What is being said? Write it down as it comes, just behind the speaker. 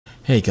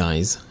Hey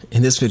guys,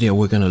 in this video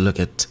we're going to look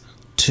at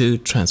two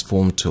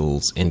transform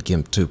tools in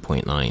Gimp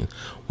 2.9.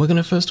 We're going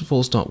to first of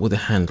all start with the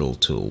handle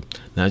tool.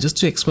 Now just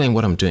to explain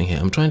what I'm doing here,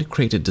 I'm trying to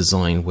create a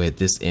design where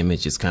this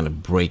image is kind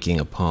of breaking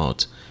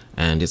apart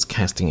and it's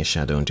casting a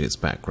shadow into its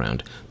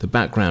background. The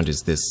background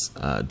is this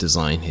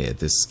design here,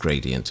 this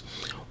gradient.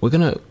 We're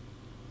going to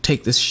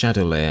take this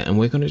shadow layer and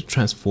we're going to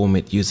transform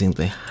it using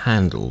the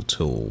handle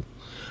tool.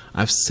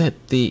 I've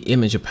set the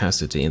image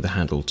opacity in the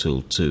handle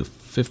tool to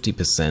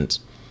 50%.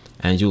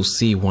 And you'll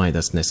see why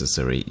that's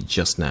necessary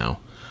just now.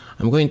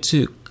 I'm going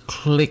to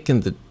click in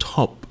the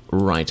top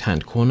right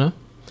hand corner,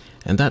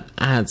 and that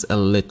adds a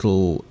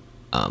little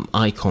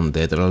icon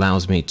there that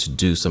allows me to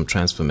do some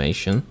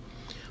transformation.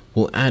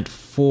 We'll add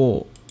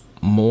 4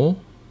 more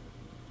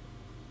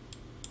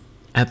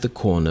at the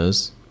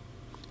corners,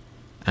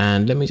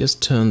 and let me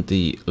just turn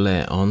the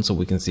layer on so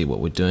we can see what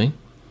we're doing.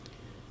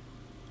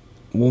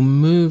 We'll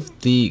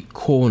move the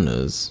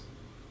corners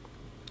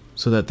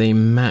so that they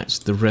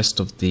match the rest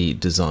of the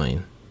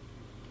design.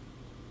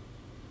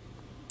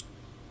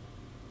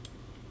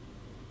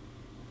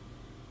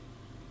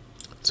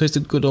 So it's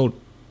a good old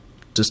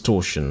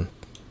distortion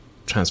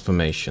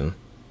transformation.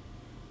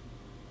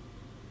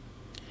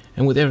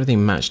 And with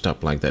everything matched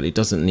up like that, it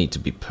doesn't need to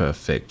be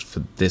perfect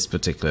for this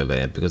particular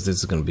layer because this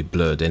is going to be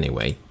blurred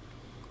anyway.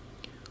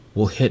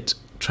 We'll hit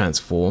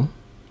transform.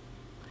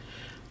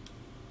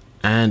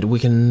 And we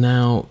can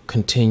now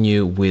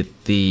continue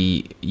with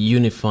the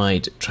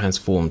Unified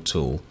Transform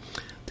tool.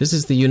 This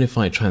is the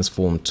Unified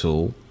Transform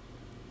tool.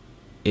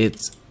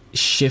 It's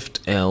Shift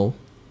L,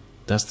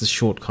 that's the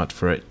shortcut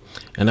for it.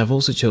 And I've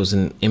also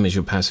chosen image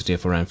opacity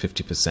of around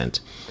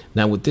 50%.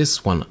 Now with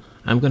this one,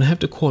 I'm going to have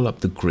to call up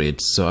the grid.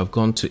 So I've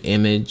gone to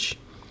Image,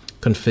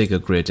 Configure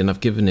Grid, and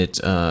I've given it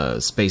a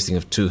spacing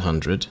of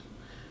 200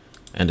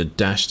 and a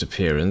dashed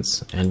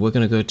appearance. And we're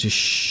going to go to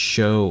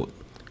Show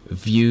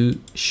View,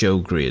 Show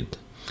Grid,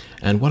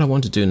 and what I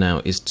want to do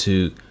now is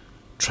to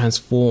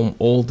transform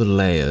all the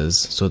layers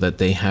so that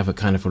they have a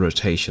kind of a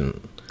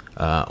rotation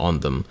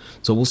on them.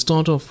 So we'll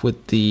start off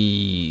with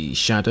the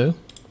shadow,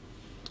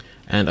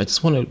 and I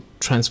just want to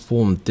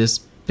transform this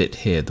bit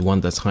here, the one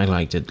that's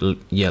highlighted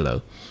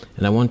yellow,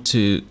 and I want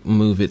to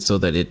move it so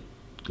that it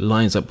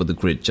lines up with the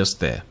grid just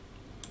there.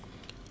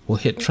 We'll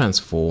hit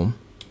transform.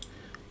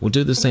 We'll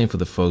do the same for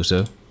the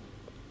photo.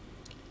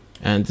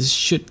 And this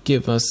should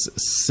give us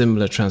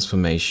similar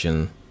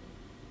transformation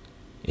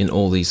in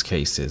all these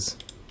cases.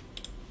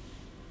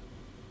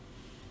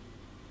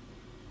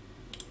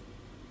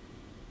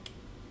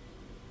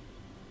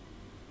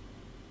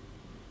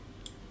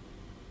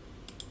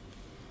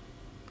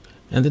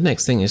 And the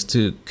next thing is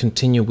to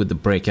continue with the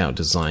breakout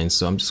design.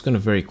 So I'm just going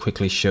to very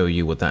quickly show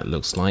you what that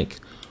looks like.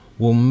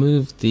 We'll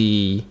move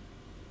the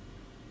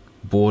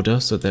border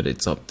so that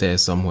it's up there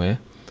somewhere.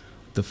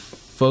 The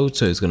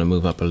photo is going to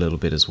move up a little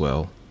bit as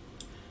well.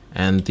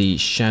 And the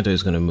shadow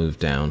is going to move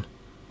down.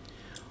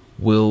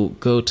 We'll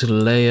go to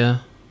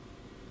layer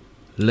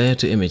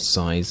to image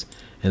size,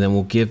 and then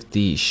we'll give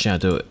the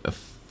shadow a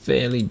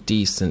fairly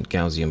decent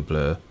Gaussian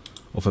blur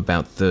of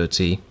about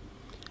 30.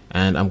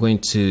 And I'm going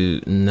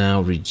to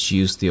now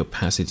reduce the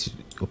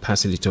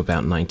opacity to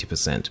about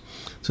 90%.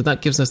 So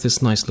that gives us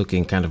this nice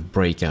looking kind of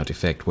breakout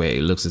effect where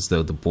it looks as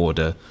though the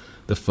border,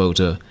 the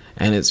photo,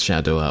 and its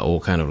shadow are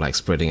all kind of like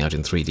spreading out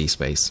in 3D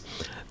space.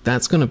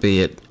 That's going to be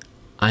it.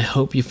 I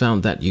hope you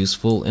found that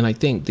useful, and I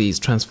think these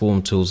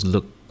transform tools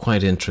look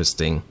quite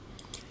interesting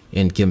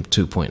in Gimp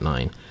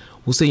 2.9.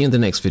 We'll see you in the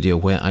next video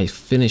where I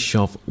finish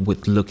off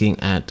with looking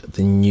at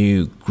the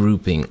new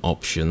grouping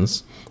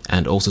options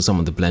and also some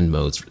of the blend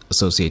modes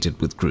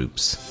associated with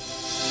groups.